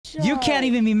You can't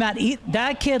even be mad.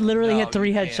 That kid literally hit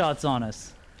 3 headshots on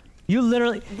us. You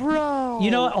literally... Bro.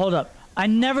 You know what? Hold up. I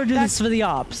never do this for the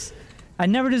ops. I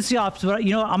never do this for the ops, but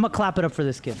you know what? I'm gonna clap it up for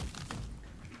this kid.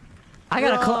 I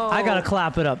gotta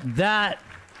clap it up.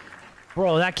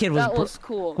 Bro, that kid was... That was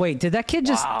cool. Wait, did that kid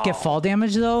just get fall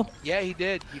damage, though? Yeah, he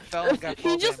did. He fell and got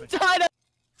fall He just damage. died.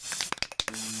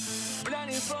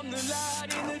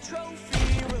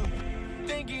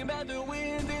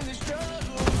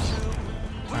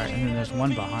 Alright, and then there's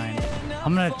one behind.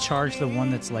 I'm gonna charge the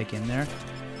one that's like in there.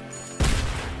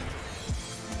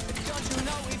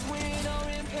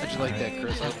 How'd you like that,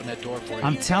 Chris? Open that door for you.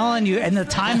 I'm telling you, and the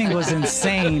timing was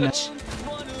insane.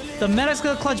 The medic's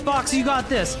gonna clutch Boxy, you got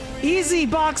this. Easy,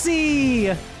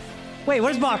 Boxy! Wait,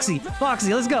 where's Boxy?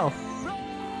 Boxy, let's go.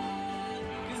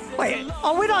 Wait,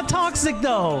 oh, we're not toxic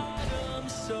though.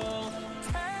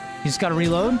 You just gotta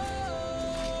reload?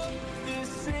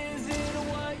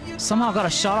 Somehow got a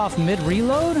shot off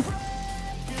mid-reload?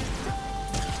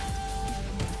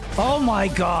 Oh my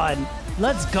god.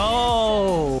 Let's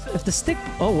go. If the stick...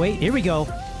 Oh, wait. Here we go.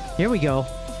 Here we go.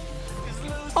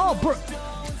 Oh, bro...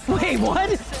 Wait,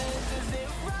 what?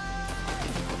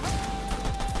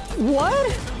 What?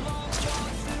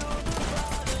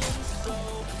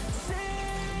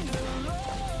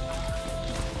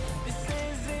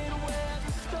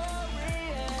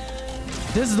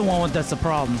 This is the one that's the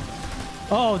problem.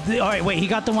 Oh, all right, wait, he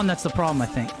got the one that's the problem, I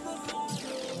think.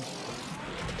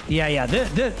 Yeah, yeah,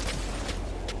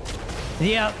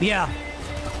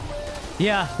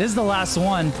 Yeah, this is the last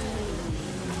one.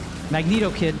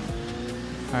 Magneto Kid.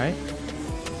 All right.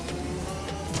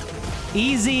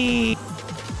 Easy.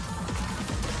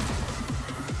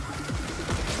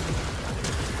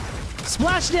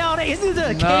 Splashdown into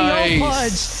the KO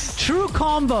punch. True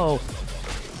combo.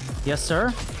 Yes,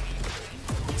 sir.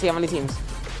 Let's see how many teams.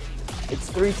 It's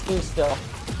 3 teams still.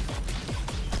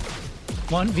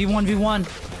 1v1v1.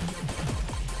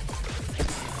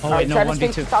 Oh wait, no,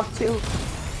 1v2. Top 2.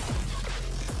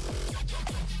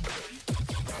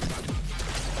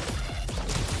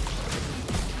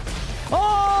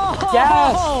 Oh!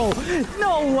 Yes!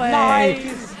 No way!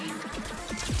 Nice!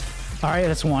 Alright,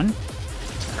 that's one.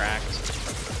 Cracked.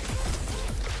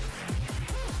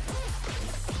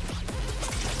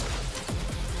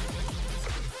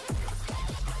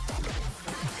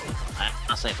 I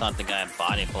honestly thought the guy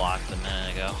body blocked a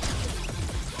minute ago.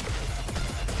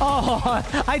 Oh,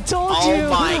 I told you!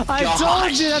 I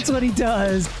told you that's what he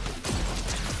does!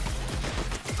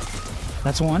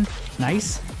 That's one.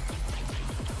 Nice.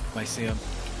 I see him.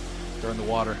 They're in the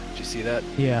water. Did you see that?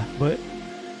 Yeah, but...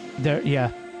 There, yeah.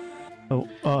 Oh,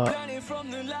 Yep.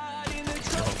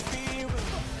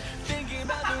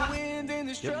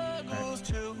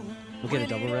 Right. We'll get a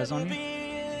double res on you.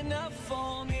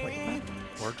 Wait,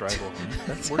 what? Or drive over.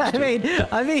 I mean...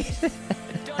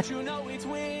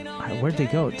 Alright, where'd they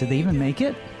go? Did they even make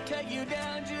it?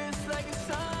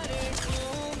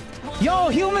 Yo,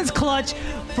 humans clutch!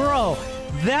 Bro,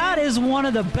 that is one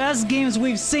of the best games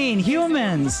we've seen.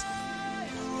 Humans!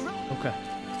 Okay.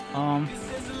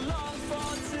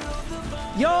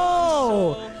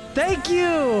 Yo! Thank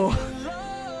you!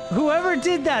 Whoever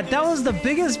did that, that was the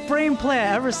biggest brain play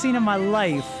I ever seen in my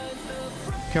life.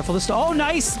 Careful this. Oh,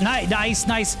 nice!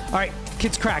 Nice. Alright,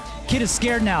 kid's cracked. Kid is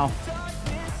scared now.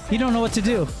 He don't know what to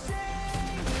do.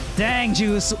 Dang,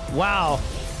 Juice. Wow.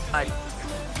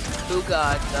 Who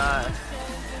got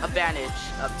advantage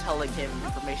of telling him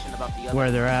information about the other?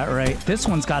 Where they're at, right? This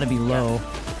one's got to be low.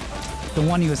 The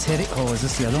one he was hitting. Oh, is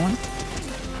this the other one?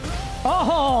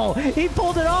 Oh, he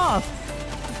pulled it off.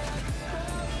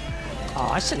 Oh,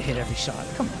 I should have hit every shot.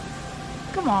 Come on.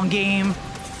 Come on, game.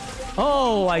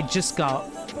 Oh, I just got...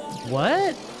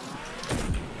 What?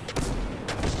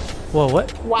 Whoa,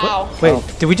 what? Wow. What? Wait,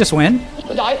 did we just win?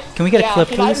 Can we get a clip,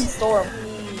 please?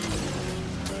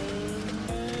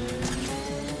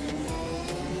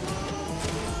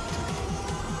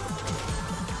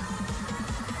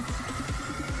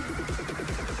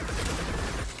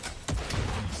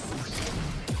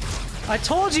 I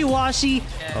told you, Washi.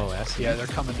 Oh, that's, yeah, they're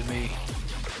coming to me.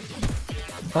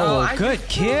 Oh, good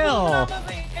kill.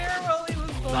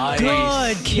 Nice.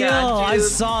 Good kill. Yeah, I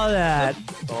saw that.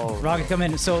 Oh, Rocket, come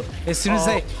in. So as soon as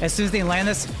they land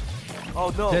this,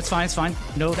 oh no. that's fine. It's fine.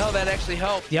 No. No, that actually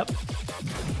helped. Yep.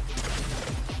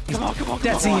 Come on.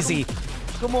 That's easy.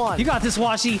 Come on. You got this,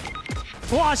 Washi.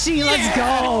 Washi, let's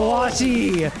go,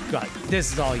 Washi. God,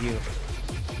 this is all you.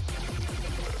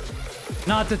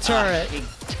 Not the turret.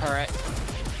 Turret.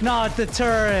 Not the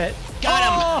turret. Got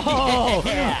him. Oh,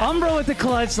 Yeah. Umbra with the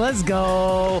clutch. Let's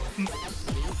go.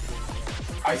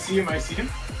 I see him.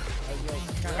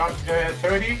 Got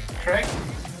 30, correct?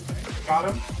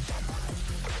 Got him.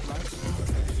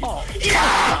 Oh,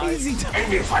 yeah! Easy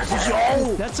time.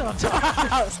 Yo! That's what I'm talking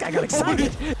about. This guy got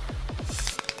excited.